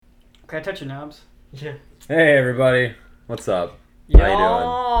Can I touch your knobs? Yeah. Hey everybody, what's up? Yo! How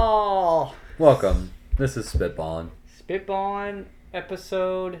you doing? Welcome. This is Spitballin. Spitballin'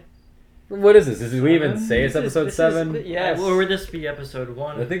 episode. What is this? Did we even say it's This is- episode this is- 7? Yes. Or would this be episode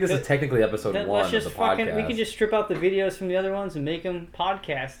 1? I think this is technically episode Then 1 let's just of the podcast. we can just strip out the videos from the other ones and make them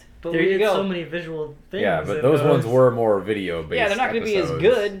podcast. But there we you did go. so many visual things. Yeah, but in those ones were more video based. Yeah, they're not going to be as episodes.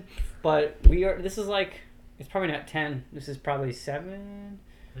 good, but we are. This is like, it's probably not 10. This is probably 7.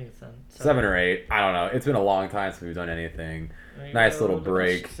 I think it's on 7 or 8. I don't know. It's been a long time since we've done anything. Nice little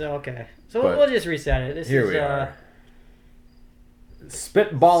break. So okay, so But we'll just reset it. This Here is we are.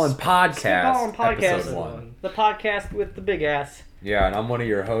 Spitballin' Podcast, Spitballin' Podcast. episode 1. the podcast with the big ass. Yeah, and I'm one of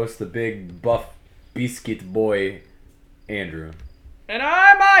your hosts, the big buff biscuit boy, Andrew. And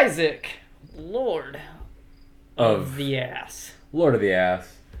I'm Isaac, Lord of the ass. Lord of the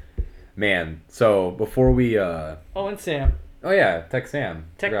Ass. Man, so before we Oh, and Sam, oh yeah, Tech Sam.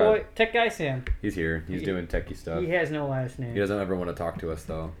 tech Forgot. boy, tech guy Sam. He's here. He's doing techie stuff. He has no last name. He doesn't ever want to talk to us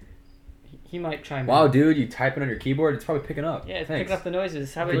though. He might chime Wow, in. dude, you typing on your keyboard? It's probably picking up. Yeah, it's Thanks. picking up the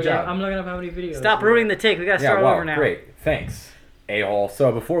noises. How Good about job. I'm looking up how many videos. Stop ruining the take. We gotta start wow, over now. Great. Thanks. A-hole.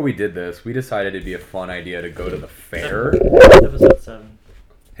 So before we did this, we decided it'd be a fun idea to go to the fair. Episode 7.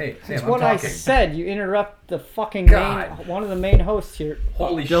 Hey, Sam, That's I'm what I talking. said. You interrupt the fucking God. one of the main hosts here.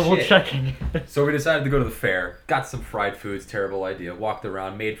 Holy Double shit. checking. So we decided to go to the fair. Got some fried foods. Terrible idea. Walked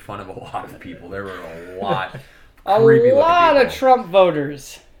around. Made fun of a lot of people. There were a lot. A creepy-looking lot of people. Trump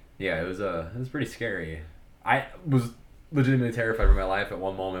voters. Yeah, it was pretty scary. I was legitimately terrified for my life at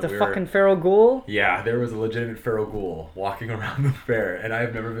one moment. The fucking feral ghoul. Yeah, there was a legitimate feral ghoul walking around the fair, and I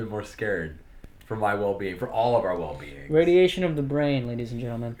have never been more scared for my well-being, for all of our well-being. Radiation of the brain, ladies and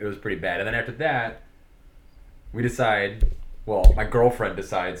gentlemen. It was pretty bad. And then after that, we decide, well, my girlfriend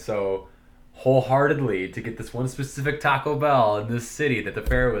decides so wholeheartedly to get this one specific Taco Bell in this city that the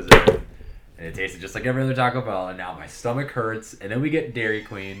fair was in. And it tasted just like every other Taco Bell, and now my stomach hurts. And then we get Dairy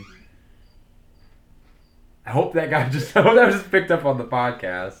Queen. I hope that was just picked up on the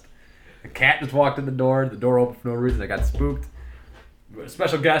podcast. The cat just walked in the door opened for no reason. I got spooked.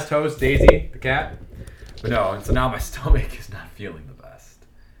 Special guest host, Daisy, the cat. But no, and so now my stomach is not feeling the best.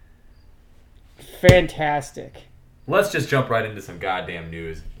 Fantastic. Let's just jump right into some goddamn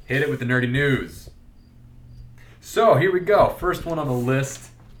news. Hit it with the nerdy news. So, here we go. First one on the list.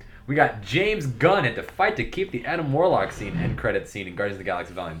 We got James Gunn had to fight to keep the Adam Warlock scene, end credit scene in Guardians of the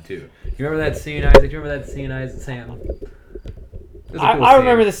Galaxy Volume 2. You remember that scene, Isaac? Do you remember that scene, Isaac? Sam? It was a cool I scene.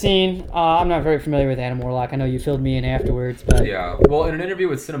 remember the scene. I'm not very familiar with Adam Warlock. I know you filled me in afterwards, but Yeah. Well, in an interview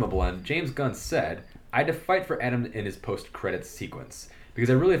with Cinema Blend, James Gunn said, I had to fight for Adam in his post-credits sequence because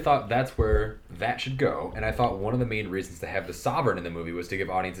I really thought that's where that should go, and I thought one of the main reasons to have the Sovereign in the movie was to give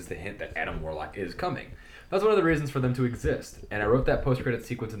audiences the hint that Adam Warlock is coming. That's one of the reasons for them to exist, and I wrote that post-credits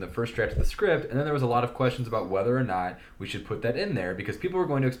sequence in the first draft of the script, and then there was a lot of questions about whether or not we should put that in there because people were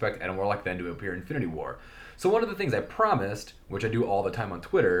going to expect Adam Warlock then to appear in Infinity War. So one of the things I promised, which I do all the time on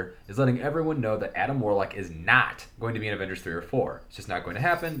Twitter, is letting everyone know that Adam Warlock is not going to be in Avengers 3 or 4. It's just not going to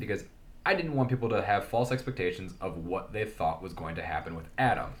happen because I didn't want people to have false expectations of what they thought was going to happen with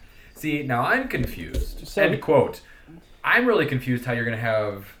Adam. See, now I'm confused. So- End quote. I'm really confused how you're going to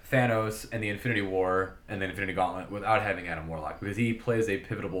have Thanos and the Infinity War and the Infinity Gauntlet without having Adam Warlock because he plays a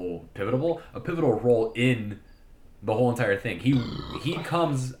pivotal role in the whole entire thing. He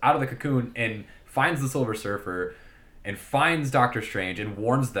comes out of the cocoon and finds the Silver Surfer and finds Doctor Strange and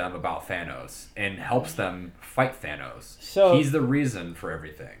warns them about Thanos and helps them fight Thanos. So- he's the reason for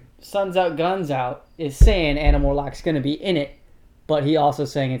everything. Suns Out, Guns Out is saying Adam Warlock's going to be in it, but he also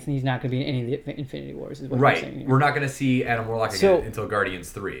saying he's not going to be in any of the Infinity Wars. Is what he's saying Right. here. We're not going to see Adam Warlock So- again until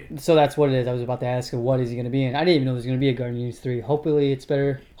Guardians 3. So that's what it is. I was about to ask what is he going to be in. I didn't even know there was going to be a Guardians 3. Hopefully it's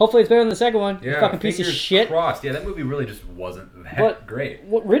better. Hopefully it's better than the second one. You fucking piece of fingers shit. crossed. Yeah, that movie really just wasn't that But- great.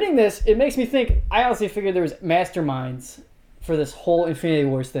 Reading this, it makes me think. I honestly figured there was masterminds for this whole Infinity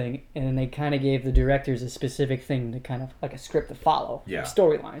Wars thing, and then they kind of gave the directors a specific thing to kind of like a script to follow, Yeah. a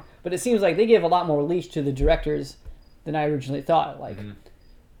storyline. But it seems like they gave a lot more leash to the directors than I originally thought. Like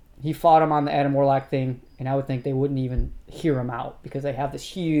he fought him on the Adam Warlock thing, and I would think they wouldn't even hear him out because they have this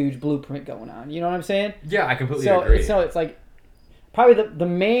huge blueprint going on. You know what I'm saying? Yeah, I completely agree. So it's like probably the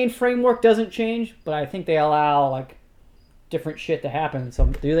main framework doesn't change, but I think they allow like different shit to happen. So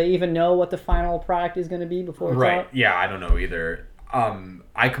do they even know what the final product is going to be before it's out? Yeah, I don't know either.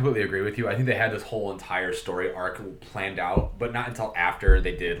 I completely agree with you. I think they had this whole entire story arc planned out, but not until after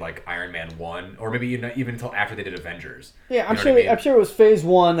they did like Iron Man 1, or maybe even until after they did Avengers. Yeah, I'm You know sure. what I mean? I'm sure it was phase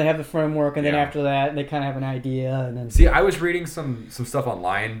 1. They have the framework, and then Yeah. after that, they kind of have an idea, and then See, I was reading some stuff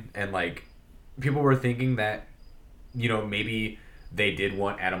online, and like people were thinking that, you know, maybe they did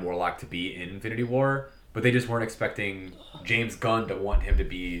want Adam Warlock to be in Infinity War, but they just weren't expecting James Gunn to want him to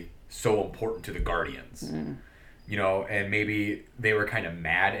be so important to the Guardians. You know, and maybe they were kind of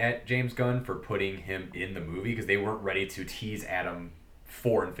mad at James Gunn for putting him in the movie because they weren't ready to tease Adam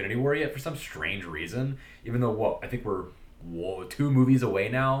for Infinity War yet for some strange reason. Even though, I think we're 2 movies away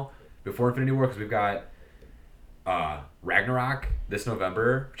now before Infinity War, because we've got Ragnarok this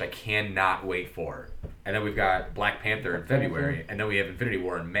November, which I cannot wait for. And then we've got Black Panther in February, and then we have Infinity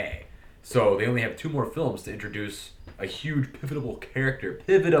War in May. So they only have 2 more films to introduce a huge pivotal character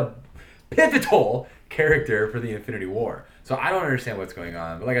for the Infinity War. So I don't understand what's going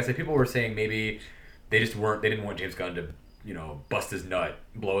on. But like I said, people were saying maybe they didn't want James Gunn to, you know, bust his nut,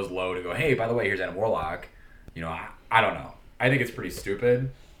 blow his load, and go, hey, by the way, here's Adam Warlock. You know, I don't know. I think it's pretty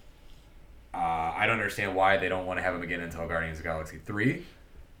stupid. I don't understand why they don't want to have him again until Guardians of the Galaxy 3.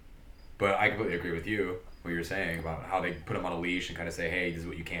 But I completely agree with you, what you're saying about how they put him on a leash and kind of say, hey, this is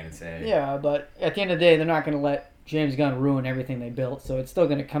what you can and say. Yeah, but at the end of the day, they're not going to let James Gunn ruin everything they built, so it's still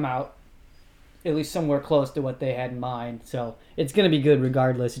going to come out at least somewhere close to what they had in mind. So it's going to be good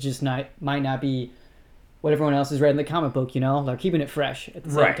regardless. It just might not be what everyone else has read in the comic book, you know? They're keeping it fresh at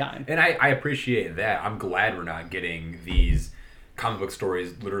the same time. And I appreciate that. I'm glad we're not getting these comic book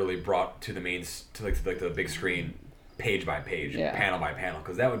stories literally brought to the the big screen page by page, panel by panel,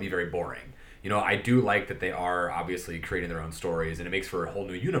 because that would be very boring. You know, I do like that they are obviously creating their own stories, and it makes for a whole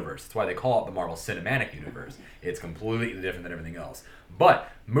new universe. That's why they call it the Marvel Cinematic Universe. It's completely different than everything else.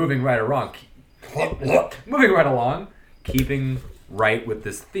 But moving right along, keeping right with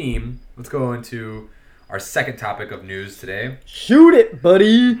this theme, let's go into our second topic of news today. Shoot it,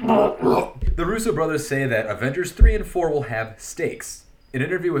 buddy! The Russo brothers say that Avengers 3 and 4 will have stakes. In an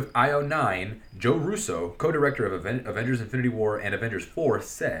interview with IO9, Joe Russo, co-director of Avengers Infinity War and Avengers 4,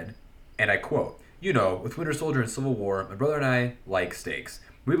 said, and I quote, "You know, with Winter Soldier and Civil War, my brother and I like stakes.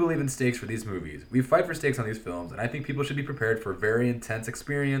 We believe in stakes for these movies. We fight for stakes on these films, and I think people should be prepared for a very intense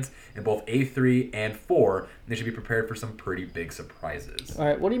experience in both A3 and 4, and they should be prepared for some pretty big surprises." All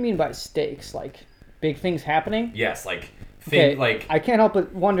right, what do you mean by stakes? Like, big things happening? Yes, like, I can't help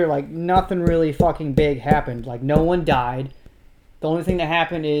but wonder, like, nothing really fucking big happened. Like, no one died. The only thing that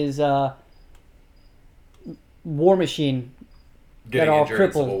happened is War Machine got all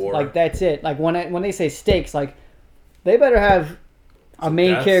crippled. Like, that's it. Like, when they say stakes, like, they better have a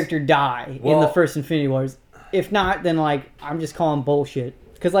main character die in the first Infinity Wars. If not, then, like, I'm just calling bullshit.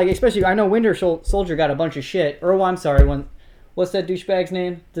 Because, like, especially, I know Winter Soldier got a bunch of shit. What's that douchebag's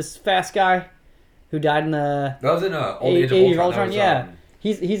name? This fast guy who died in the... That was in Age of Ultron. Yeah.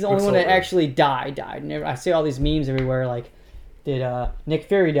 He's the only one that actually died. And I see all these memes everywhere, like, did Nick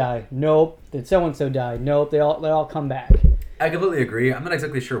Fury die? Nope. Did so-and-so die? Nope. They all come back. I completely agree. I'm not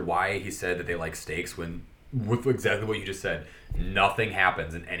exactly sure why he said that they like stakes when, with exactly what you just said, nothing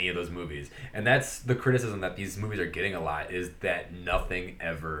happens in any of those movies. And that's the criticism that these movies are getting a lot, is that nothing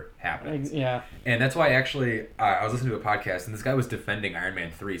ever happens. Yeah. And that's why, actually, I was listening to a podcast, and this guy was defending Iron Man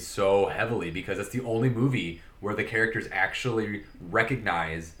 3 so heavily because it's the only movie where the characters actually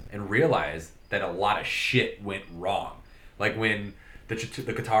recognize and realize that a lot of shit went wrong. Like when the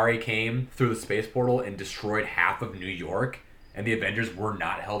Qatari came through the space portal and destroyed half of New York, and the Avengers were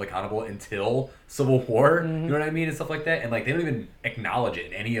not held accountable until Civil War, you know what I mean, and stuff like that. And like they don't even acknowledge it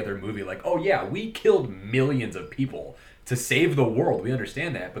in any other movie. Like, oh yeah, we killed millions of people to save the world. We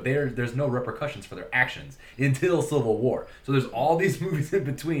understand that, but there's no repercussions for their actions until Civil War. So there's all these movies in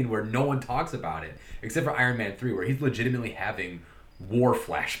between where no one talks about it, except for Iron Man 3, where he's legitimately having war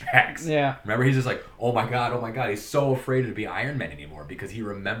flashbacks. Yeah. Remember, he's just like, oh my god, he's so afraid to be Iron Man anymore because he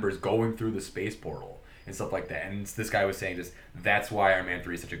remembers going through the space portal and stuff like that. And this guy was saying just that's why Iron Man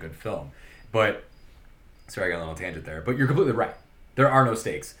 3 is such a good film. But sorry, I got a little tangent there. But you're completely right. There are no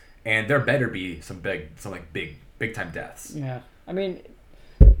stakes, and there better be some big time deaths. Yeah, I mean,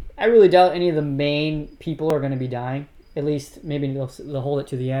 I really doubt any of the main people are going to be dying. At least maybe they'll hold it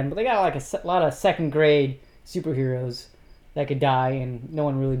to the end. But they got like a lot of second grade superheroes that could die, and no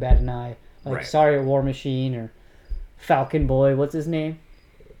one really bat an eye. Like right. Sorry, War Machine or Falcon Boy. What's his name?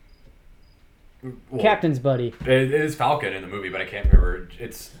 Well, Captain's buddy. It is Falcon in the movie, but I can't remember. I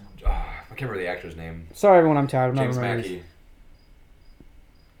can't remember the actor's name. Sorry, everyone. I'm tired. I'm James not Mackey.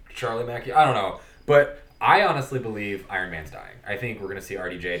 Charlie Mackey. I don't know, but I honestly believe Iron Man's dying. I think we're gonna see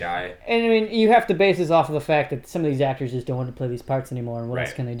RDJ die. And I mean, you have to base this off of the fact that some of these actors just don't want to play these parts anymore. And what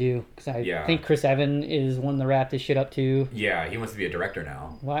else can they do? Because I think Chris Evans is one to wrap this shit up too. Yeah, he wants to be a director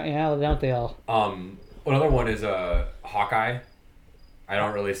now. Why? Yeah, don't they all? Another one is Hawkeye. I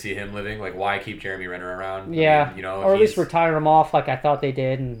don't really see him living. Like, why keep Jeremy Renner around? Yeah, I mean, or at least retire him off like I thought they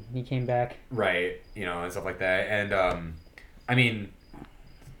did, and he came back. Right, and stuff like that. And I mean,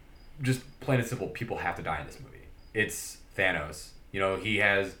 just plain and simple, people have to die in this movie. It's Thanos. He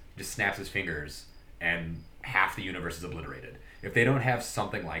just snaps his fingers and half the universe is obliterated. If they don't have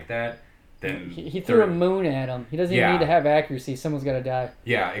something like that, then he threw a moon at him. He doesn't even need to have accuracy. Someone's got to die.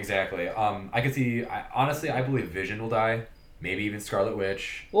 Yeah, exactly. I can see. Honestly, I believe Vision will die. Maybe even Scarlet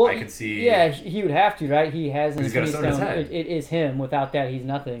Witch. Well, I can see. Yeah, he would have to, right? He has an Infinity Stone. It is him. Without that, he's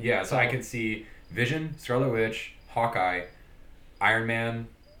nothing. Yeah, so I can see Vision, Scarlet Witch, Hawkeye, Iron Man,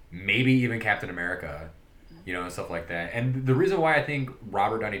 maybe even Captain America. Stuff like that. And the reason why I think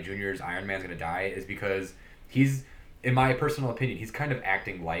Robert Downey Jr.'s Iron Man's going to die is because he's, in my personal opinion, he's kind of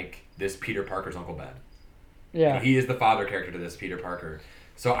acting like this Peter Parker's Uncle Ben. Yeah. He is the father character to this Peter Parker.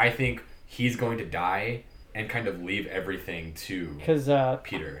 So I think he's going to die and kind of leave everything to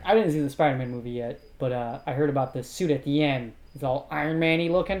Peter. I didn't see the Spider-Man movie yet, but I heard about the suit at the end. It's all Iron Man-y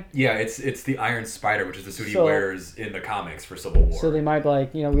looking. Yeah, it's the Iron Spider, which is the suit he wears in the comics for Civil War. So they might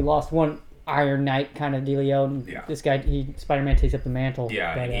we lost one Iron Knight kind of dealio, and this guy, Spider-Man takes up the mantle.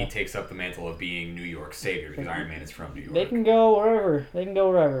 Yeah, and he takes up the mantle of being New York's savior because Iron Man is from New York. They can go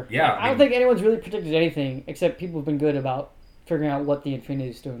wherever. Yeah, I don't think anyone's really predicted anything, except people have been good about figuring out what the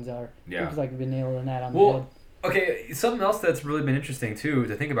Infinity Stones are. Yeah. It's like we've been nailing that on the head. Okay, something else that's really been interesting, too,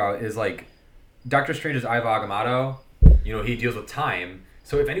 to think about is, Doctor Strange's Eye of Agamotto, he deals with time.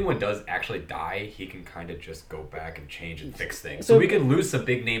 So if anyone does actually die, he can kind of just go back and change and fix things. So we can lose some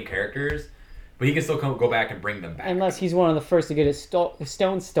big name characters, but he can still go back and bring them back. Unless he's one of the first to get his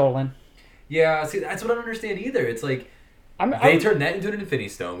stone stolen. Yeah, see, that's what I don't understand either. It's like, they turned that into an Infinity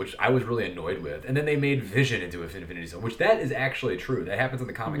Stone, which I was really annoyed with. And then they made Vision into an Infinity Stone, which that is actually true. That happens in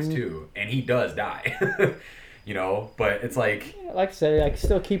the comics, too. And he does die. But it's like... Like I said,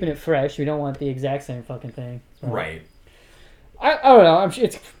 still keeping it fresh. We don't want the exact same fucking thing. So. Right. I don't know. I'm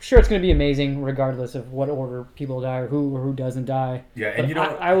sure it's going to be amazing, regardless of what order people die or who doesn't die. Yeah, and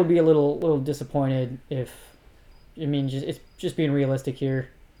but I would be a little disappointed if, it's just being realistic here.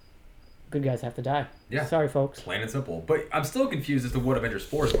 Good guys have to die. Yeah. Sorry, folks. Plain and simple. But I'm still confused as to what Avengers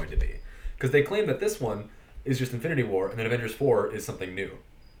 4 is going to be, because they claim that this one is just Infinity War, and then Avengers 4 is something new.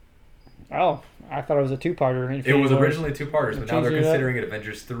 Oh, I thought it was a two-parter. It was originally two-parters, but now they're considering it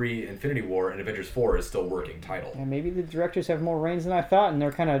Avengers 3 Infinity War, and Avengers 4 is still working title. And maybe the directors have more reins than I thought, and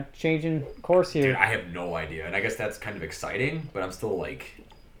they're kind of changing course here. Dude, I have no idea, and I guess that's kind of exciting, but I'm still like,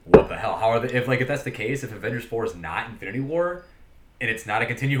 what the hell? How are they? If that's the case, if Avengers 4 is not Infinity War, and it's not a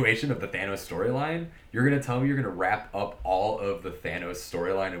continuation of the Thanos storyline, you're going to tell me you're going to wrap up all of the Thanos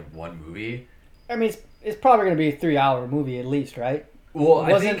storyline in one movie? It's probably going to be a 3-hour movie at least, right? Well,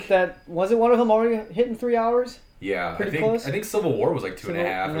 wasn't one of them already hitting 3 hours? Yeah, Pretty close? I think Civil War was like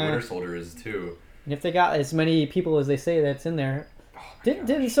 2.5, and Winter Soldier is 2. And if they got as many people as they say that's in there,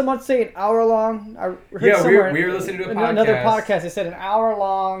 didn't someone say an hour long? I heard we were listening to a podcast. Another podcast. They said an hour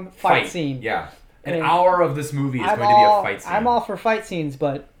long fight scene. Yeah, an hour of this movie is going to be a fight scene. I'm all for fight scenes,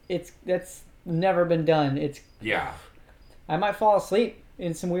 but that's never been done. I might fall asleep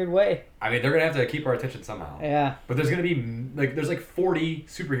in some weird way. They're going to have to keep our attention somehow. Yeah. But there's going to be, there's 40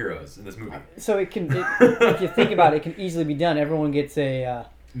 superheroes in this movie. So if you think about it, it can easily be done. Everyone gets a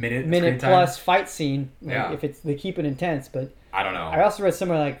minute plus fight scene. If they keep it intense, but... I don't know. I also read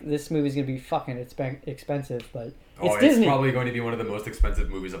somewhere like this movie's going to be fucking expensive, but it's Disney. It's probably going to be one of the most expensive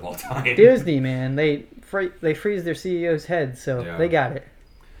movies of all time. Disney, man. They freeze their CEO's head, so they got it.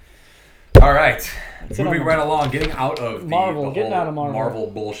 All right, moving right along, getting out of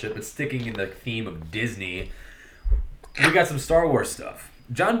Marvel bullshit, but sticking in the theme of Disney. We got some Star Wars stuff.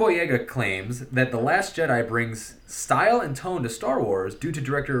 John Boyega claims that The Last Jedi brings style and tone to Star Wars due to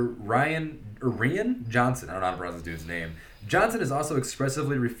director Rian Johnson. I don't know how to pronounce this dude's name. Johnson has also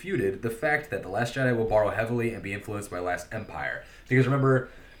expressively refuted the fact that The Last Jedi will borrow heavily and be influenced by Last Empire. Because remember,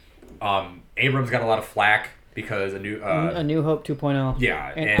 Abrams got a lot of flack because A New Hope 2.0.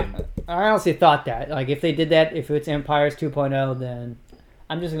 Yeah, and I honestly thought that. If they did that, if it's Empire's 2.0, then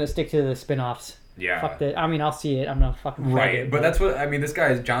I'm just going to stick to the spin-offs. Yeah. Fuck that. I'll see it. I'm not fucking right. it, but that's what this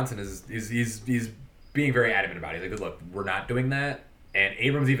guy Johnson is he's being very adamant about it. He's like, look, we're not doing that. And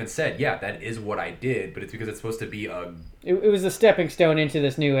Abrams even said, yeah, that is what I did, but it's because it's supposed to be a... It was a stepping stone into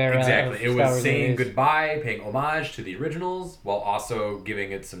this new era. Exactly. It was saying goodbye, paying homage to the originals, while also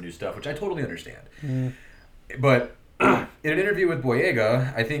giving it some new stuff, which I totally understand. Mm. But in an interview with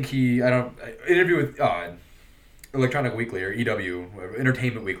Boyega, I think interview with Electronic Weekly, or EW,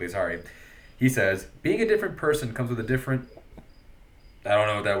 Entertainment Weekly, sorry. He says, being a different person comes with a different... I don't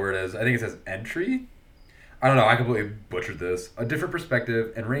know what that word is. I think it says entry? I don't know. I completely butchered this. A different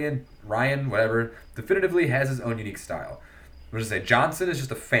perspective, and Ryan, whatever, definitively has his own unique style. I'm just saying, Johnson is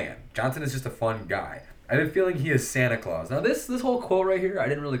just a fan. Johnson is just a fun guy. I have a feeling he is Santa Claus. Now, this whole quote right here, I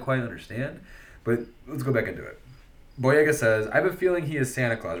didn't really quite understand, but let's go back into it. Boyega says, I have a feeling he is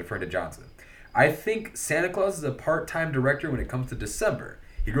Santa Claus, referring to Johnson. I think Santa Claus is a part-time director when it comes to December.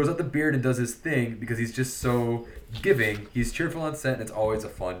 He grows out the beard and does his thing because he's just so giving. He's cheerful on set, and it's always a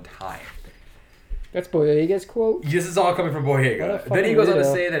fun time. That's Boyega's quote? This is all coming from Boyega. Then he goes on to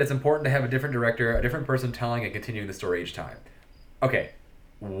weirdo. say that it's important to have a different director, a different person telling and continuing the story each time. Okay,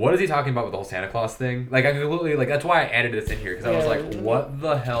 what is he talking about with the whole Santa Claus thing? Like, I completely, like, that's why I added this in here, because I was like, what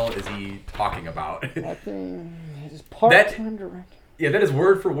the hell is he talking about? I think he's part-time director. Yeah, that is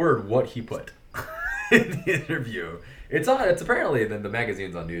word for word what he put in the interview. It's apparently in the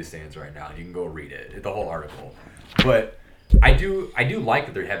magazines on newsstands right now, and you can go read it, the whole article. But I do like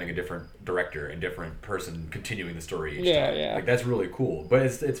that they're having a different director and different person continuing the story each time. Yeah. Like, that's really cool. But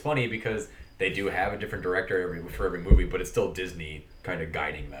it's funny because they do have a different director for every movie, but it's still Disney kind of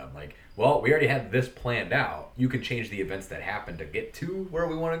guiding them. Like, well, we already had this planned out. You can change the events that happen to get to where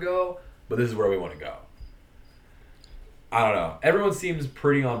we want to go, but this is where we want to go. I don't know. Everyone seems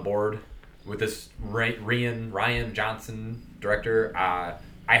pretty on board with this Ryan Johnson director. I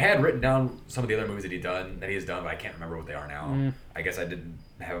had written down some of the other movies that he has done, but I can't remember what they are now. I guess I didn't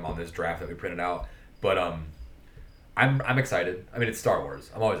have them on this draft that we printed out. But I'm excited. I mean, it's Star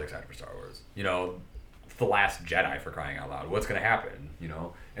Wars. I'm always excited for Star Wars. You know, it's The Last Jedi, for crying out loud. What's going to happen? You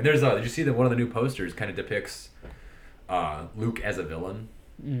know? And there's did you see that one of the new posters kind of depicts Luke as a villain?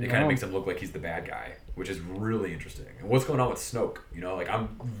 It kind of makes him look like he's the bad guy, which is really interesting. And what's going on with Snoke? You know, like,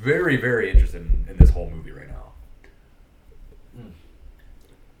 I'm very, very interested in this whole movie right now.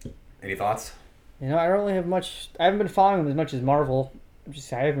 Any thoughts? You know, I don't really have much. I haven't been following them as much as Marvel.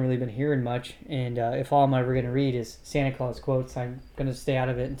 I haven't really been hearing much. And if all I'm ever going to read is Santa Claus quotes, I'm going to stay out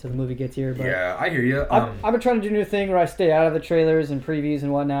of it until the movie gets here. But yeah, I hear you. I've been trying to do a new thing where I stay out of the trailers and previews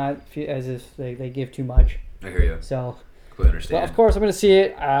and whatnot, as if they give too much. I hear you. So, completely understand. well, of course, I'm going to see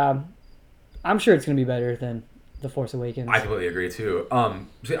it. I'm sure it's going to be better than The Force Awakens. I completely agree, too.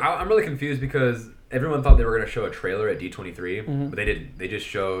 See, I'm really confused because everyone thought they were going to show a trailer at D23, but they didn't. They just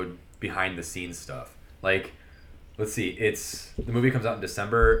showed behind-the-scenes stuff. Like, let's see. The movie comes out in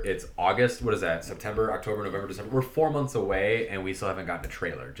December. It's August. What is that? September, October, November, December. We're 4 months away, and we still haven't gotten a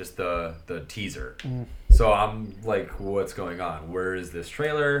trailer. Just the teaser. So I'm like, what's going on? Where is this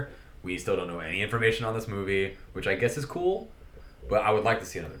trailer? We still don't know any information on this movie, which I guess is cool. But I would like to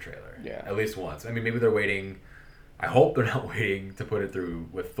see another trailer. Yeah. At least once. I mean, maybe they're waiting. I hope they're not waiting to put it through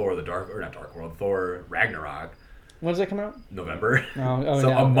with Thor Thor Ragnarok. When's that coming out? November. Oh, So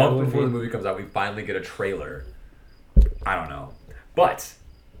yeah, a month before the movie comes out, we finally get a trailer. I don't know. But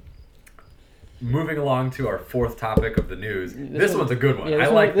moving along to our fourth topic of the news. This one's a good one. I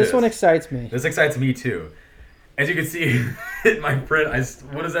like this. This one excites me. This excites me too. As you can see in my print,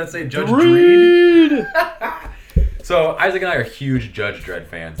 what does that say? Judge Dredd. So Isaac and I are huge Judge Dredd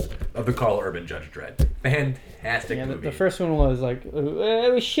fans of the Carl Urban Judge Dredd. Fantastic movie. The first one was like,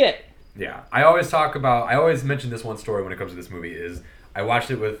 it was shit. Yeah, I always mention this one story when it comes to this movie is I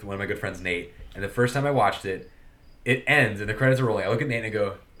watched it with one of my good friends, Nate, and the first time I watched it, it ends and the credits are rolling. I look at Nate and I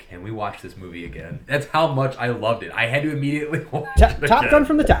go, can we watch this movie again? That's how much I loved it. I had to immediately watch it again. Top Gun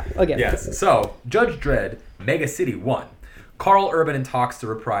from the top. Again. Yes. So, Judge Dredd, Mega City 1. Carl Urban in talks to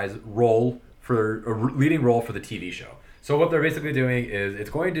reprise leading role for the TV show. So what they're basically doing is it's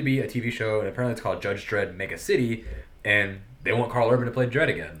going to be a TV show, and apparently it's called Judge Dredd Mega City, and they want Carl Urban to play Dredd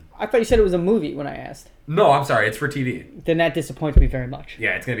again. I thought you said it was a movie when I asked. No, I'm sorry. It's for TV. Then that disappoints me very much.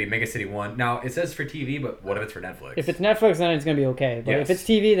 Yeah, it's going to be Mega City 1. Now, it says for TV, but what if it's for Netflix? If it's Netflix, then it's going to be okay. But Yes. if it's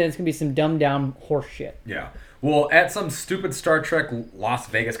TV, then it's going to be some dumbed-down horse shit. Yeah. Well, at some stupid Star Trek Las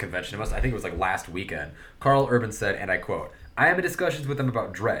Vegas convention, I think it was like last weekend, Carl Urban said, and I quote, I am in discussions with them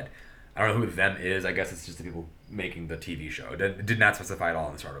about Dredd. I don't know who them is. I guess it's just the people making the TV show. It did not specify at all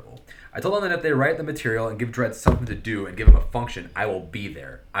in this article. I told them that if they write the material and give Dredd something to do and give him a function, I will be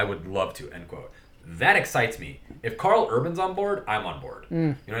there. I would love to, end quote. That excites me. If Carl Urban's on board, I'm on board. You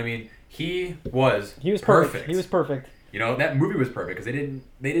know what I mean? He was perfect. He was perfect. You know, that movie was perfect because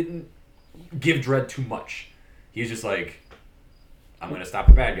they didn't give Dredd too much. He's just like, I'm going to stop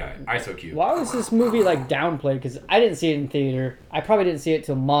a bad guy. ISO cube. Why was this movie like downplayed? Because I didn't see it in theater. I probably didn't see it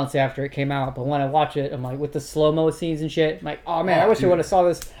till months after it came out. But when I watch it, I'm like, with the slow-mo scenes and shit, I'm like, oh man, I wish I would have saw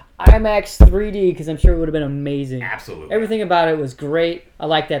this IMAX 3D because I'm sure it would have been amazing. Absolutely. Everything about it was great. I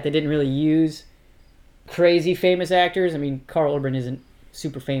like that they didn't really use crazy famous actors. I mean, Carl Urban isn't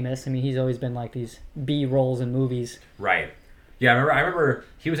super famous. I mean, he's always been like these B roles in movies. Right. Yeah, I remember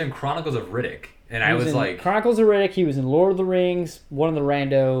he was in Chronicles of Riddick. And I was like, Chronicles of Riddick. He was in Lord of the Rings. One of the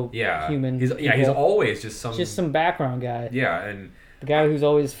rando human. He's always just some background guy. Yeah, and the guy who's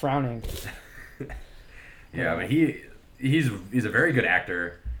always frowning. Yeah, but he's a very good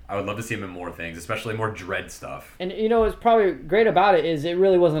actor. I would love to see him in more things, especially more Dread stuff. And what's probably great about it is it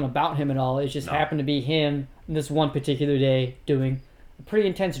really wasn't about him at all. It just No. happened to be him this one particular day doing a pretty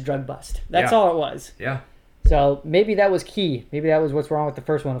intense drug bust. That's Yeah. all it was. Yeah. So maybe that was key. Maybe that was what's wrong with the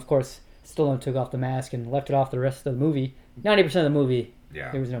first one. Of course, Stallone took off the mask and left it off the rest of the movie. 90% of the movie,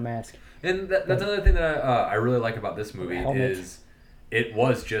 Yeah. there was no mask. And that's another thing that I really like about this movie Helmet. is it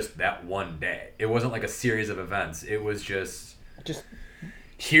was just that one day. It wasn't like a series of events. It was just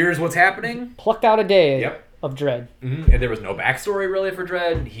here's what's happening. Plucked out a day Yep. of dread. Mm-hmm. And there was no backstory really for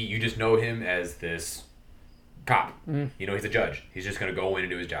Dredd. You just know him as this cop. You know, he's a judge. He's just going to go in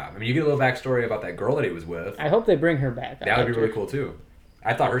and do his job. I mean, you get a little backstory about that girl that he was with. I hope they bring her back. That would be really cool too.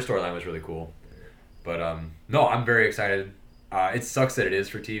 I thought her storyline was really cool. But no, I'm very excited. It sucks that it is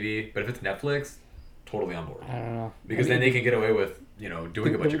for TV, but if it's Netflix, totally on board. I don't know. Because then they can get away with,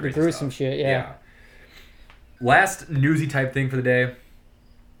 doing a bunch of crazy gruesome stuff. shit, yeah. Last newsy type thing for the day.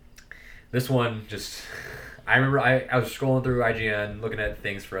 This one just... I remember I was scrolling through IGN, looking at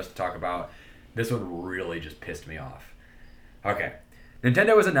things for us to talk about. This one really just pissed me off. Okay.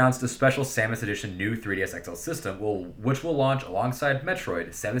 Nintendo has announced a special Samus Edition new 3DS XL system, which will launch alongside Metroid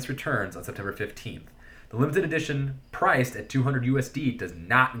Samus Returns on September 15th. The limited edition, priced at $200 USD, does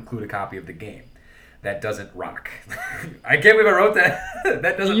not include a copy of the game. That doesn't rock. I can't believe I wrote that.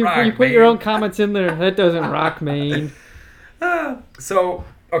 That doesn't rock. You put your own comments in there. That doesn't rock, man. So,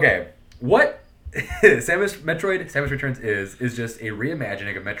 okay. What Metroid Samus Returns is just a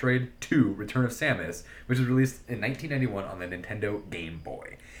reimagining of Metroid 2 Return of Samus, which was released in 1991 on the Nintendo Game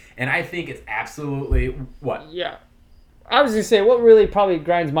Boy. And I think it's absolutely... What? Yeah. I was going to say, what really probably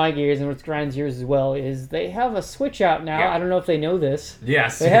grinds my gears and what grinds yours as well is they have a Switch out now. Yeah. I don't know if they know this.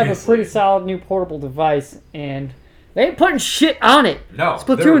 Yes. They have a pretty solid new portable device, and they ain't putting shit on it. No,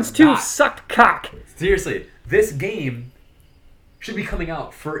 Splatoon's 2 they're not. sucked cock. Seriously, this game should be coming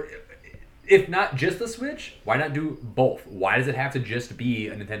out for... If not just the Switch, why not do both? Why does it have to just be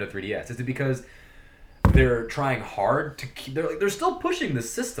a Nintendo 3DS? Is it because they're trying hard to keep... They're still pushing the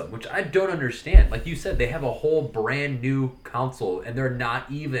system, which I don't understand. Like you said, they have a whole brand new console, and they're not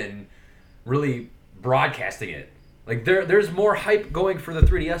even really broadcasting it. Like, there's more hype going for the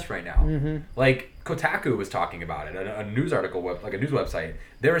 3DS right now. Mm-hmm. Like, Kotaku was talking about it, a news article, like a news website.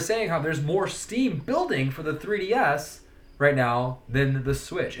 They were saying how there's more steam building for the 3DS right now than the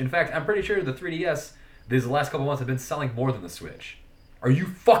Switch. In fact, I'm pretty sure the 3DS these last couple months have been selling more than the Switch. Are you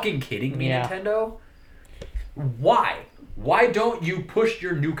fucking kidding me, Yeah. Nintendo? Why? Why don't you push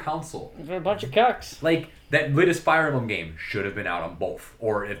your new console? They're a bunch of cucks. Like, that latest Fire Emblem game should have been out on both,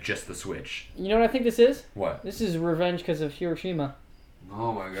 or if just the Switch. You know what I think this is? What? This is revenge because of Hiroshima.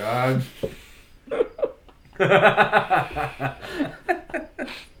 Oh my god.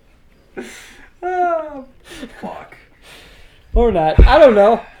 Oh, fuck. Or not. I don't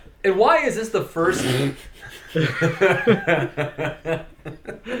know. And why is this the first...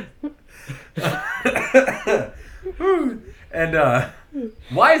 And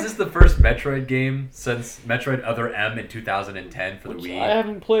why is this the first Metroid game since Metroid Other M in 2010 for the Which Wii? I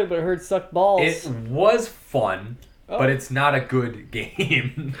haven't played, but I heard suck balls. It was fun, Oh. but it's not a good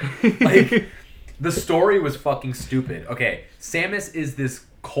game. Like, the story was fucking stupid. Okay, Samus is this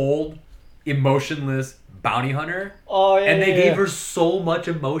cold, emotionless bounty hunter, Oh, yeah, and they yeah, gave yeah. her so much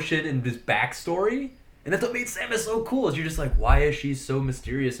emotion in this backstory. And that's what made Samus so cool. Is you're just like, why is she so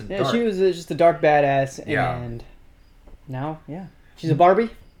mysterious and Yeah, dark? she was just a dark badass, Yeah. and now, yeah. She's a Barbie.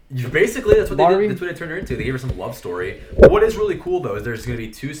 Basically, that's what they Barbie? did. That's what they turned her into. They gave her some love story. What is really cool though is there's going to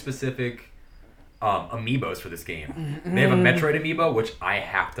be two specific amiibos for this game. They have a Metroid amiibo, which I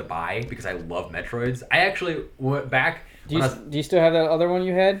have to buy because I love Metroids. I actually went back. Do when you, I was- do you still have that other one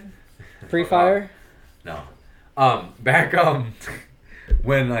you had? Pre-fire? No. Back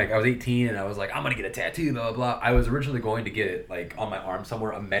when like I was 18 and I was like, I'm gonna get a tattoo, blah blah blah. I was originally going to get it like on my arm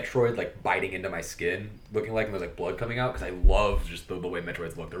somewhere, a Metroid like biting into my skin, looking like there's like blood coming out because I love just the way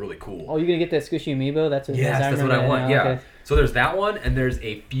Metroids look. They're really cool. Oh, you're going to get that squishy amiibo? That's what, Yes, that's what remember I that want. now. Yeah. Okay. So there's that one, and there's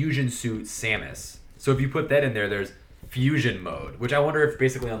a fusion suit Samus. So if you put that in there, there's fusion mode, which I wonder if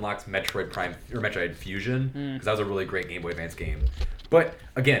basically unlocks Metroid Prime or Metroid Fusion, because that was a really great Game Boy Advance game. But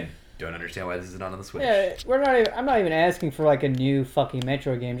again, don't understand why this is not on the Switch. Yeah, I'm not even asking for like a new fucking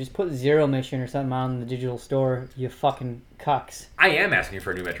Metro game. Just put Zero Mission or something on the digital store, you fucking cucks. I am asking for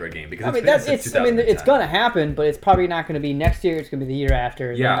a new Metroid game because I it's mean, been that's since it's. I mean, 2010. it's gonna happen, but it's probably not gonna be next year. It's gonna be the year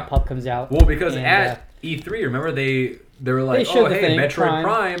after. Yeah. When the pub comes out. Well, because And, at E3, remember they were like, showed oh the hey, thing,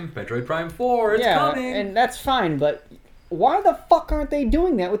 Metroid Prime 4, it's yeah, coming. and that's fine, but why the fuck aren't they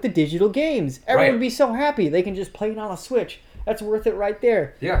doing that with the digital games? Everyone Right. would be so happy they can just play it on a Switch. That's worth it right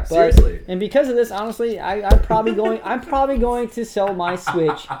there. Yeah, seriously. And because of this, honestly, I'm probably going to sell my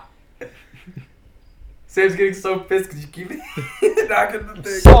Switch. Sam's getting so pissed because you keep knocking the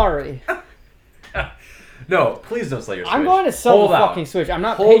thing. Sorry. No, please don't sell your Switch. I'm going to sell Hold the out. fucking Switch. I'm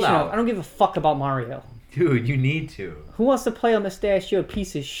not Hold patient out. enough. I don't give a fuck about Mario. Dude, you need to. Who wants to play a mustachioed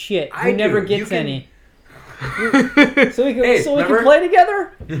piece of shit who I do. never You gets can- any? So we can Hey, so we can remember? play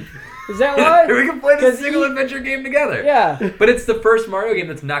together? Is that why? We can play the 'Cause single E- adventure game together. Yeah. But it's the first Mario game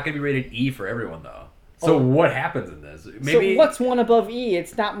that's not going to be rated E for everyone, though. So what happens in this? Maybe So what's one above E?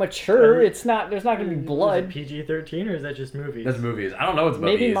 It's not mature. It's not. There's not gonna be Is it blood. PG-13 or is that just movies? that's movies. I don't know what's above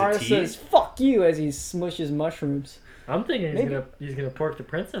Maybe E. Is Mario it T? says "fuck you" as he smushes mushrooms. I'm thinking Maybe- he's gonna pork the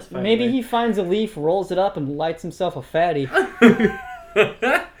princess finally. Maybe he finds a leaf, rolls it up, and lights himself a fatty.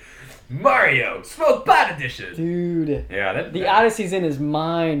 Mario Smoke Pot Edition. Dude, Yeah, that. the that- Odyssey's in his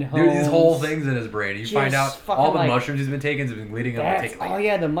mind. Dude, these whole Holmes. things in his brain. You Just find out fucking all the like- mushrooms he's been taking have been leading him to That's, take oh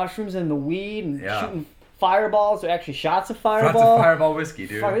yeah, the mushrooms and the weed and Yeah. shooting fireballs. Or actually, shots of lots fireball. of Fireball whiskey,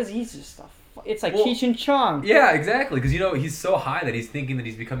 dude. Fuck, he's just a. It's like Well, Cheech and Chong. Yeah, exactly. Because he's so high that he's thinking that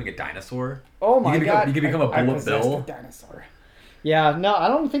he's becoming a dinosaur. Oh my can become- god! you can become a I bullet possessed bill. a dinosaur. Yeah, no, I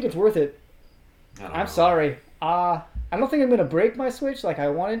don't think it's worth it. I don't I'm know. sorry. I don't think I'm gonna break my Switch like I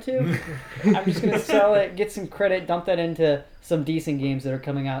wanted to. I'm just gonna sell it, get some credit, dump that into some decent games that are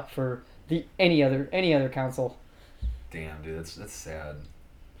coming out for the any other console. Damn, dude, that's sad.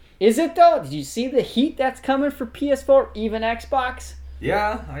 Is it though? Did you see the heat that's coming for PS4, even Xbox?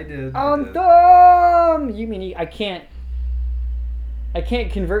 Yeah, I did. I'm dumb. You mean I can't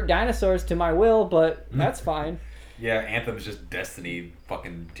convert dinosaurs to my will, but that's fine. Yeah, Anthem's just Destiny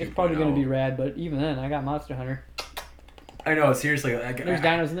fucking 2.0. It's probably gonna be rad, but even then, I got Monster Hunter. I know, seriously. There's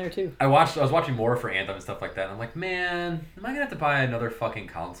dinos in there too. I was watching more for Anthem and stuff like that, and I'm like, man, am I gonna have to buy another fucking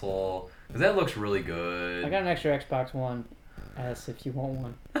console? Because that looks really good. I got an extra Xbox One S if you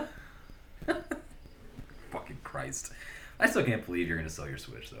want one. Fucking Christ. I still can't believe you're gonna sell your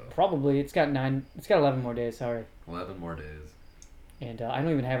Switch, though. Probably. It's got 11 more days. Sorry. 11 more days. And I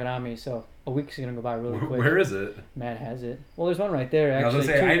don't even have it on me, so a week's gonna go by really quick. Where is it? Matt has it. Well, there's one right there. I was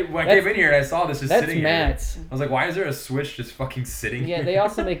Actually, gonna say, two. when I came in here and I saw this just That's sitting Matt's. here. I was like, why is there a Switch just fucking sitting Yeah, here? they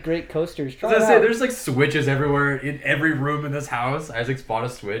also make great coasters. I Try was gonna it say, out. there's like Switches everywhere in every room in this house. Isaac's bought a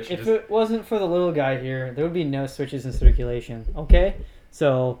Switch. If it wasn't for the little guy here, there would be no Switches in circulation. Okay,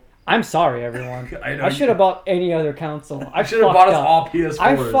 so I'm sorry, everyone. I know I should have bought any other console. I should have fucked bought us up. all PS4s.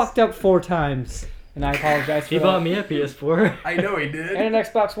 I fucked up 4 times, and I apologize for He that. bought me a PS4. I know he did. And an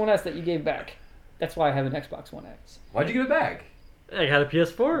Xbox One S that you gave back. That's why I have an Xbox One X. Why'd you give it back? I got a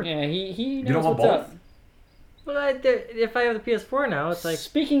PS4. Yeah, he knows You don't want what's both? up. Well, if I have the PS4 now, it's like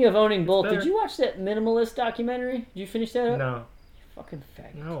Speaking of owning both, better. did you watch that Minimalist documentary? Did you finish that up? no, Fucking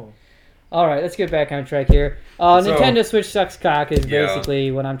faggot. no. All right, let's get back on track here. Nintendo Switch sucks cock is Yeah.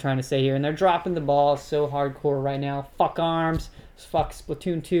 basically what I'm trying to say here, and they're dropping the ball so hardcore right now. Fuck ARMS, fuck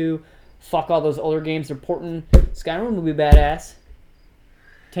Splatoon 2, fuck all those older games they're porting. Skyrim will be badass.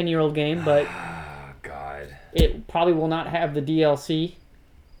 10-year-old game, but Ah, God. it probably will not have the DLC.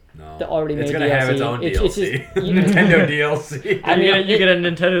 No. The already it's made gonna have its DLC. own It's DLC. just- you- Nintendo DLC. I mean, you get a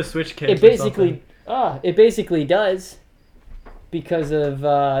Nintendo Switch case. It basically does, because of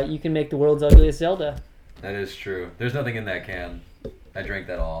you can make the world's ugliest Zelda. That is true. There's nothing in that can. I drank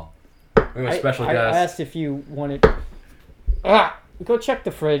that all. We have a special I guest. asked if you wanted. Go check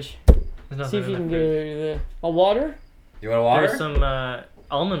the fridge. See if you can get a water. You want water? There's some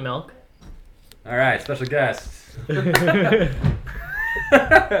almond milk. All right, special guest.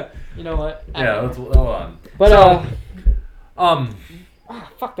 You know what? Yeah, let's hold on. But So,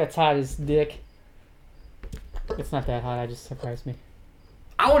 fuck, that's hot as dick. It's not that hot. I just surprised me.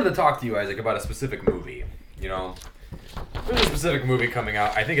 I wanted to talk to you, Isaac, about a specific movie. You know, there's a specific movie coming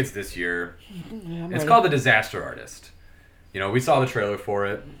out. I think it's this year. Yeah, I'm It's ready. called The Disaster Artist. You know, we saw the trailer for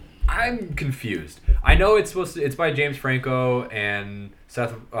it. I'm confused. I know it's it's by James Franco and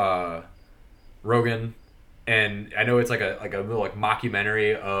Seth Rogen, and I know it's like a little like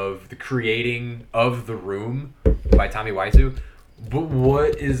mockumentary of the creating of The Room by Tommy Wiseau. But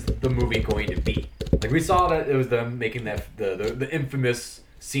what is the movie going to be? Like, we saw that it was them making that the infamous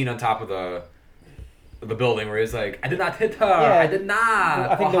scene on top of the building where he's like, "I did not hit her. Yeah, I did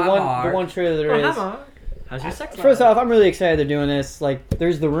not." I think the one trailer there is. How's your sex First life? off, I'm really excited they're doing this. Like,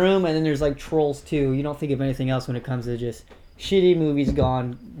 there's The Room, and then there's like Trolls 2. You don't think of anything else when it comes to just shitty movies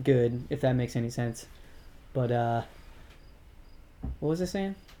gone good, if that makes any sense. But what was I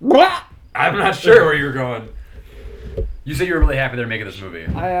saying? I'm not sure where you were going. You said you were really happy they're making this movie.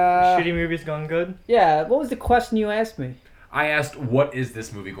 Shitty movies gone good. Yeah. What was the question you asked me? I asked, what is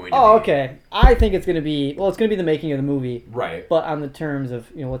this movie going to be? Oh, okay. I think it's going to be... Well, it's going to be the making of the movie. Right. But on the terms of,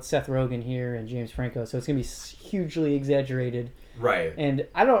 what's Seth Rogen here and James Franco. So it's going to be hugely exaggerated. Right. And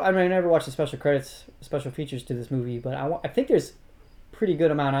I never watched the special features to this movie, but I think there's pretty good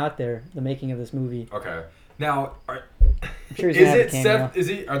amount out there, the making of this movie. Okay. Now, I'm sure he's gonna have a cameo.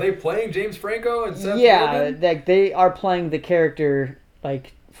 Seth? Are they playing James Franco and Seth? Yeah, Rogen? they are playing the character.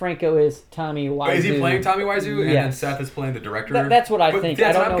 Like Franco is Tommy Wiseau. Is he playing Tommy Wiseau? Yes. And then Seth is playing the director. That's what I think.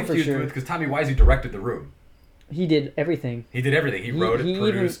 I don't know for sure because Tommy Wiseau directed The Room. He did everything. He did everything. He wrote it,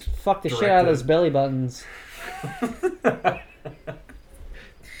 produced, even fucked the directed. shit out of those belly buttons.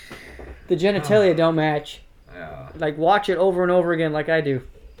 The genitalia don't match. Yeah. Like, watch it over and over again like I do.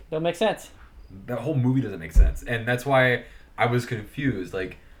 Don't make sense. That whole movie doesn't make sense. And that's why I was confused.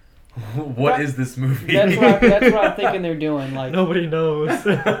 Like, what is this movie? That's what I'm thinking they're doing. Like, Nobody knows.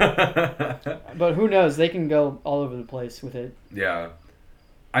 but who knows? They can go all over the place with it. Yeah.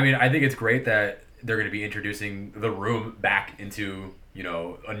 I mean, I think it's great that they're going to be introducing The Room back into,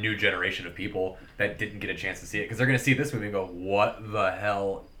 a new generation of people that didn't get a chance to see it. Because they're going to see this movie and go, what the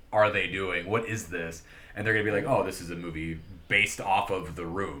hell are they doing? What is this? And they're going to be like, oh, this is a movie based off of The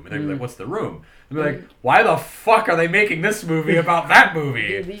Room. And they're going to be like, what's The Room? And they're like, why the fuck are they making this movie about that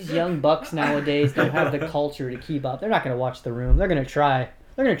movie? These young bucks nowadays don't have the culture to keep up. They're not going to watch The Room. They're going to try.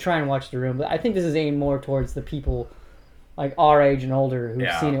 They're going to try and watch The Room. But I think this is aimed more towards the people like our age and older who've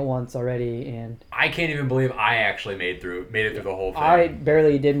seen it once already. And I can't even believe I actually made it through the whole thing. I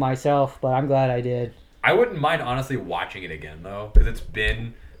barely did myself, but I'm glad I did. I wouldn't mind honestly watching it again though, because it's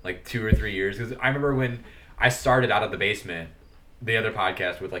been like 2 or 3 years. Because I remember when I started out of the basement, the other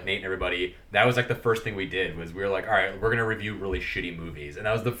podcast with like Nate and everybody, that was like the first thing we did was we were like, all right, we're gonna review really shitty movies, and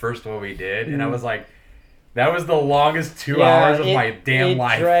that was the first one we did, and I was like, that was the longest 2 hours of my damn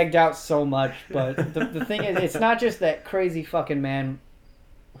life. It dragged out so much, but the thing is, it's not just that crazy fucking man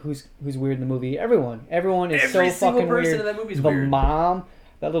who's weird in the movie. Everyone is Every so single fucking person weird. in that movie's the weird. mom,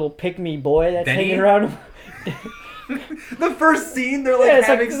 that little pick-me boy that's Denny? hanging around him. The first scene, they're like Yeah, it's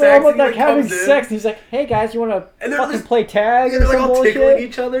having like, sex, they're and almost he like having comes in, sex, and he's like, "Hey guys, you want to and they're fucking just- play tag and or they're like some all bullshit?" tickling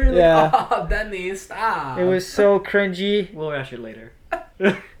each other. Like, Yeah. oh, Denny, stop. It was so cringy. We'll watch it later.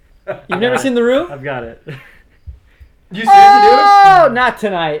 You've never seen The Room? I've got it. You seriously Oh, do? not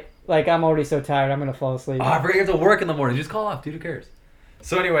tonight. Like, I'm already so tired, I'm gonna fall asleep. Oh, I forget you have to work in the morning. Just call off, dude. Who cares?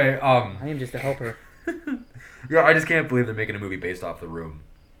 So anyway, I am just a helper. yeah, I just can't believe they're making a movie based off The Room.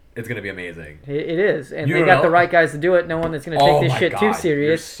 It's gonna be amazing. It is, and You they don't got know? the right guys to do it. No one that's gonna take Oh this my shit too God,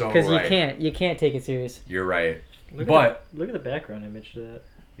 serious you're so right. you can't take it serious. You're right. Look But at the background image to that.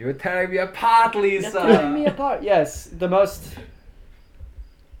 you're tearing me apart, Tearing Lisa. me apart. Yes, the most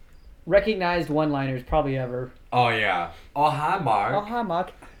recognized one-liners probably ever. Oh yeah. Oh hi, Mark. Oh hi,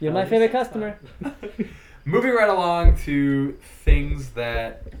 Mark. You're my favorite customer. Moving right along to things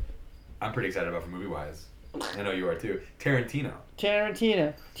that I'm pretty excited about for movie wise. I know you are too. Tarantino.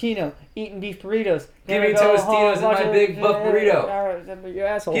 Tino, eating beef burritos. Give me Gonna go Tostitos home, and watch my a- big buff burrito. Your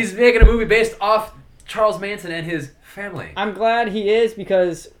asshole. He's making a movie based off Charles Manson and his family. I'm glad he is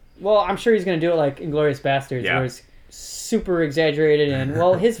because, well, I'm sure he's going to do it like Inglourious Bastards, Yeah. where it's super exaggerated and,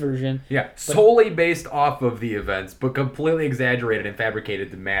 well, his version. Yeah, solely based off of the events, but completely exaggerated and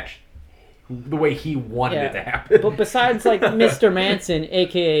fabricated to match the way he wanted it to happen. But besides, like, Mr. Manson,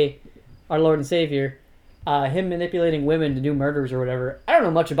 a.k.a. our Lord and Savior, him manipulating women to do murders or whatever, I don't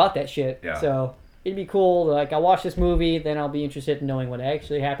know much about that shit. Yeah. So it'd be cool. Like, I'll watch this movie, then I'll be interested in knowing what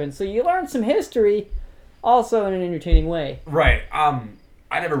actually happened. So you learn some history, also in an entertaining way. Right.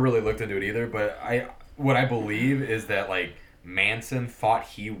 I never really looked into it either, but what I believe is that like Manson thought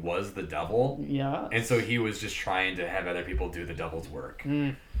he was the devil. Yeah. And so he was just trying to have other people do the devil's work.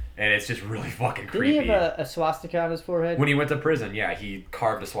 Mm. And it's just really fucking Did creepy. he have a swastika on his forehead? When he went to prison, yeah, he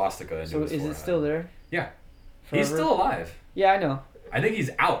carved a swastika into So his is forehead. it still there? Yeah. Forever? He's still alive. Yeah, I know. I think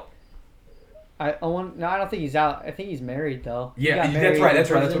he's out. I don't think he's out. I think he's married though. He Yeah, got that's married right. in That's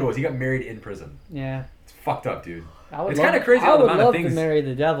what it prison. was. He got married in prison. Yeah. It's fucked up, dude. I would It's love- kinda crazy I all the would amount of love things- to marry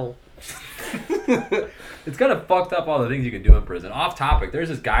the devil. It's kind of fucked up all the things you can do in prison. Off topic, there's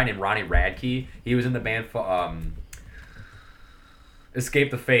this guy named Ronnie Radke. He was in the band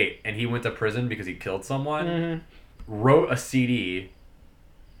Escape the Fate, and he went to prison because he killed someone. Mm-hmm. Wrote a CD,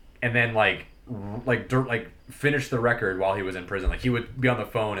 and then finished the record while he was in prison. Like he would be on the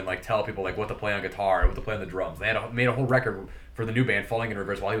phone and like tell people like what to play on guitar, what to play on the drums. They had made a whole record for the new band, Falling in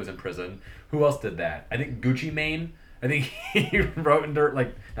Reverse, while he was in prison. Who else did that? I think Gucci Mane. I think he wrote and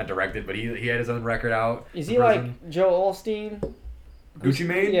not directed, but he had his own record out. Is in he prison. like Joe Osteen? Gucci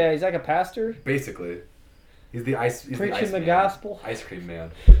Mane? Yeah, he's like a pastor. Basically. He's the ice. He's Preaching the, ice the man. gospel. Ice cream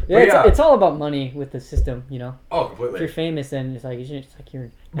man. Yeah, it's all about money with the system, you know. Oh, If completely. you're famous, then it's like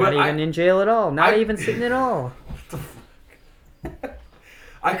you're But not even in jail at all, not I- even sitting at all.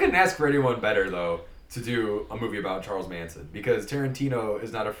 I couldn't ask for anyone better though to do a movie about Charles Manson because Tarantino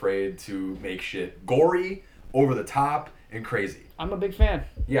is not afraid to make shit gory, over the top, and crazy. I'm a big fan.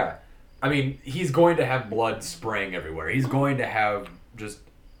 Yeah. I mean, he's going to have blood spraying everywhere. He's going to have just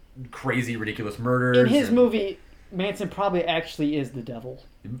crazy, ridiculous murders. In his movie, Manson probably actually is the devil.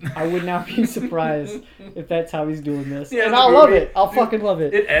 I would not be surprised if that's how he's doing this. Yeah, and the I'll love movie- it. I'll fucking love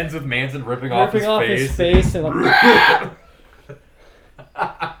it. It ends with Manson ripping off Ripping off his his face and like,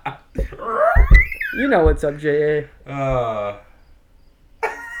 you know what's up, J.A.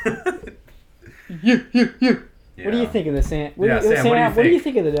 You. Yeah. What do you think of this, Ant? Yeah, Sam, What do you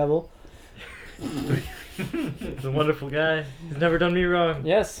think of the devil? He's a wonderful guy. He's never done me wrong.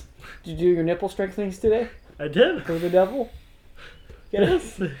 Yes. Did you do your nipple strengthenings today I did. for the devil?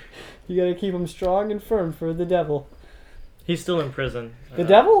 Yes. You gotta keep him strong and firm for the devil. He's still in prison. The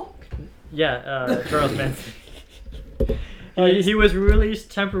devil? Yeah, Charles Manson. He was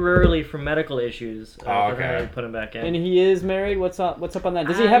released temporarily for medical issues. Oh, but then okay. they put him back in. And he is married. What's up? What's up on that?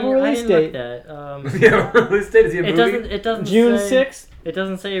 Does he have a release I didn't date? look that. Does he have a release date? Is he a movie? It doesn't June say, 6th. It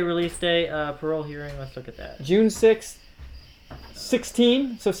doesn't say a release date. Parole hearing. Let's look at that. June 6th.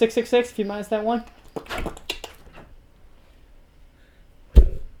 16. So 666 if you minus that one.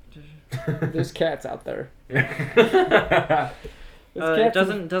 There's cats out there. There's It cats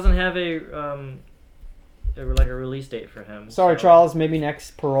in- doesn't have a release date for him. Sorry, so- Charles. Maybe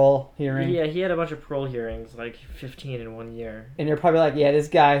next parole hearing. Yeah, he had a bunch of parole hearings, like 15 in 1 year. And you're probably like, yeah, this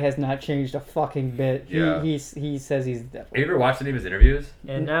guy has not changed a fucking bit. Yeah. He says he's the devil. Have you ever watched any of his interviews?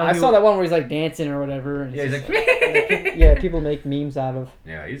 And now I saw that one where he's like dancing or whatever. And Yeah, it's he's just like. yeah, people make memes out of.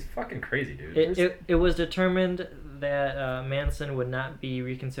 Yeah, he's fucking crazy, dude. It was determined that Manson would not be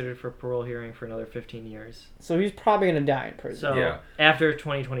reconsidered for parole hearing for another 15 years. So he's probably gonna die in prison. So Yeah. after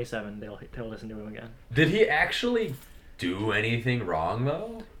 2027, they'll listen to him again. Did he actually do anything wrong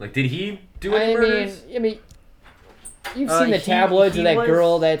though? Like, did he do any I murders? mean, you've seen the he tabloids of that was-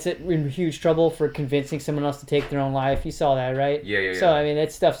 girl that's in huge trouble for convincing someone else to take their own life. You saw that, right? Yeah. So I mean,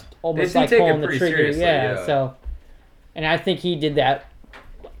 that stuff's almost do like take it pulling the pretty trigger. seriously, yeah. So, and I think he did that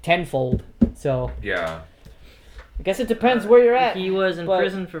tenfold. So Yeah. I guess it depends where you're at. He was in but-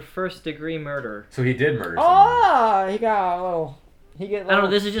 prison for first-degree murder. So he did murder someone. Oh, he got a little. He get. I don't know,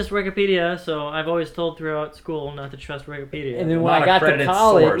 this is just Wikipedia, so I've always told throughout school not to trust Wikipedia. And then when Not I a got to credited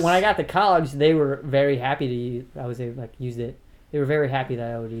college, source. they were very happy to use. I was able to use it. They were very happy that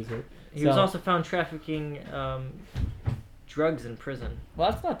I would use it. He was also found trafficking drugs in prison.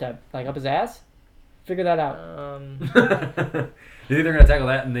 Well, that's not that like up his ass. Figure that out. Do you think they're gonna tackle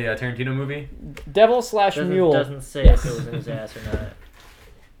that in the Tarantino movie? Devil slash mule. Doesn't say Yes. if it was in his ass or not.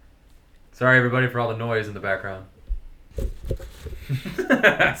 Sorry, everybody, for all the noise in the background.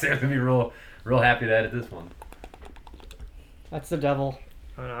 Sam's gonna be real happy to edit this one. That's the devil.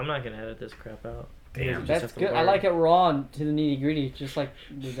 Oh, no, I'm not gonna edit this crap out. You Damn. guys just That's have to good. I learn. like it raw and to the nitty gritty, just like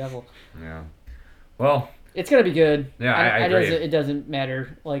the devil. Yeah. Well, It's gonna be good. Yeah, I agree. It doesn't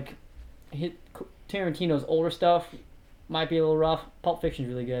matter. Like, Tarantino's older stuff might be a little rough. Pulp Fiction's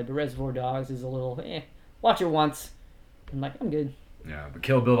really good, but Reservoir Dogs is a little. Watch it once. I'm like, I'm good. yeah, but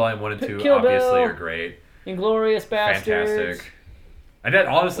Kill Bill Volume 1 and 2 Kill obviously Bill. are great. Inglorious Bastards. Fantastic. I did,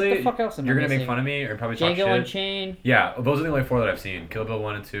 honestly, What the fuck else am I you're gonna make missing? fun of me or probably talk Django shit. Unchained. Yeah, those are the only 4 that I've seen. Kill Bill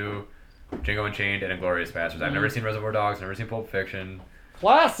 1 and 2, Django Unchained, and Inglourious Basterds. I've never seen Reservoir Dogs, never seen Pulp Fiction.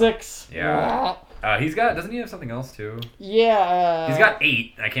 Classics. Yeah. Doesn't he have something else too? Yeah. He's got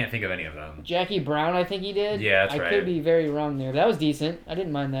 8. I can't think of any of them. Jackie Brown, I think he did. Yeah, that's I right. could be very wrong there. That was decent. I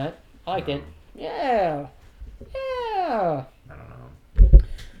didn't mind that. I liked it. Yeah. Yeah. I don't know.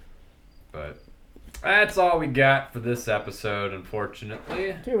 But that's all we got for this episode,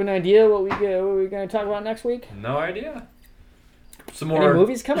 unfortunately. Do you have an idea what we're going to talk about next week? No idea. Some Any more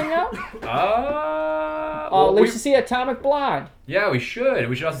movies coming out? We should see Atomic Blonde. Yeah, we should.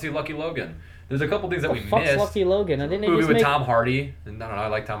 We should also see Lucky Logan. There's a couple things that we Fuck's missed. Lucky Logan. I didn't Movie just with make... Tom Hardy. And I don't know. I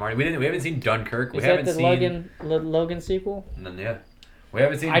like Tom Hardy. We haven't seen Dunkirk. We Is that haven't the seen Logan sequel? Yeah. We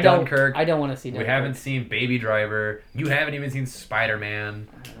haven't seen I don't want to see We Dunkirk. haven't seen Baby Driver. You haven't even seen Spider-Man.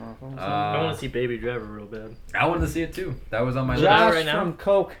 I want to see Baby Driver real bad. I wanted to see it too. That was on my Josh- list. Josh right now? from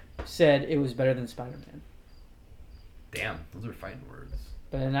Coke said it was better than Spider-Man. Damn, those are fighting words.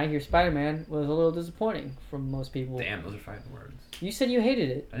 But then I hear Spider-Man was a little disappointing from most people. Damn, those are fighting words. You said you hated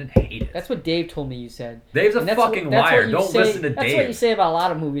it. I didn't hate it. That's what Dave told me you said. Dave's a And that's fucking what- that's liar. what you Don't say- listen to That's Dave. what you say about a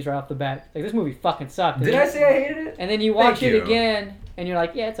lot of movies right off the bat. Like, this movie fucking sucked. Did I say I hated it? And then you watch Thank it you. again, And you're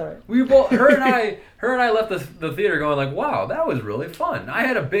like, yeah, it's all right. We both, her and I left the theater going like, wow, that was really fun. I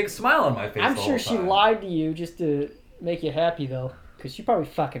had a big smile on my face. I'm the sure whole she time. lied to you just to make you happy, though. Because she probably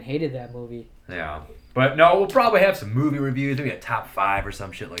fucking hated that movie. Yeah. But no, we'll probably have some movie reviews, maybe a top 5 or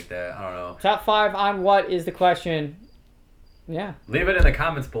some shit like that. I don't know. Top 5 on what is the question? Yeah. Leave it in the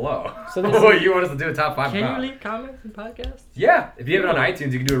comments below. So What you want us to do a top 5 Can about. you leave comments in podcasts? Yeah. If you have it on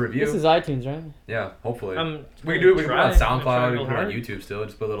iTunes, you can do a review. This is iTunes, right? Yeah, hopefully. We We can put it on try SoundCloud, we can put it on hard. YouTube still.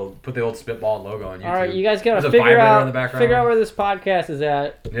 Just put the old Spitball logo on YouTube. All right, you guys gotta There's a figure vibrator in the out background. where this podcast is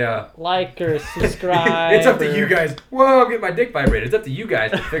at. Yeah. Like or subscribe. It's up to or- you guys. Whoa, I'm getting my dick vibrated. It's up to you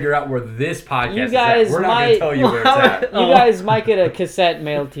guys to figure out where this podcast You is guys at. We're not going might- to tell you where it's at. You guys might get a cassette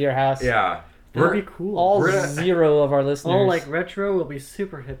mailed to your house. Yeah. That'd be cool. All We're gonna- 0 of our listeners. Oh, like retro will be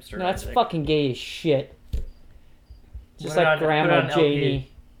super hipster. No, I that's think. fucking gay as shit. Just Put it like on- put it Grandma on LP.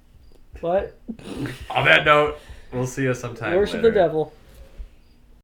 Janie. What? On that note, we'll see you sometime Worship later. the devil.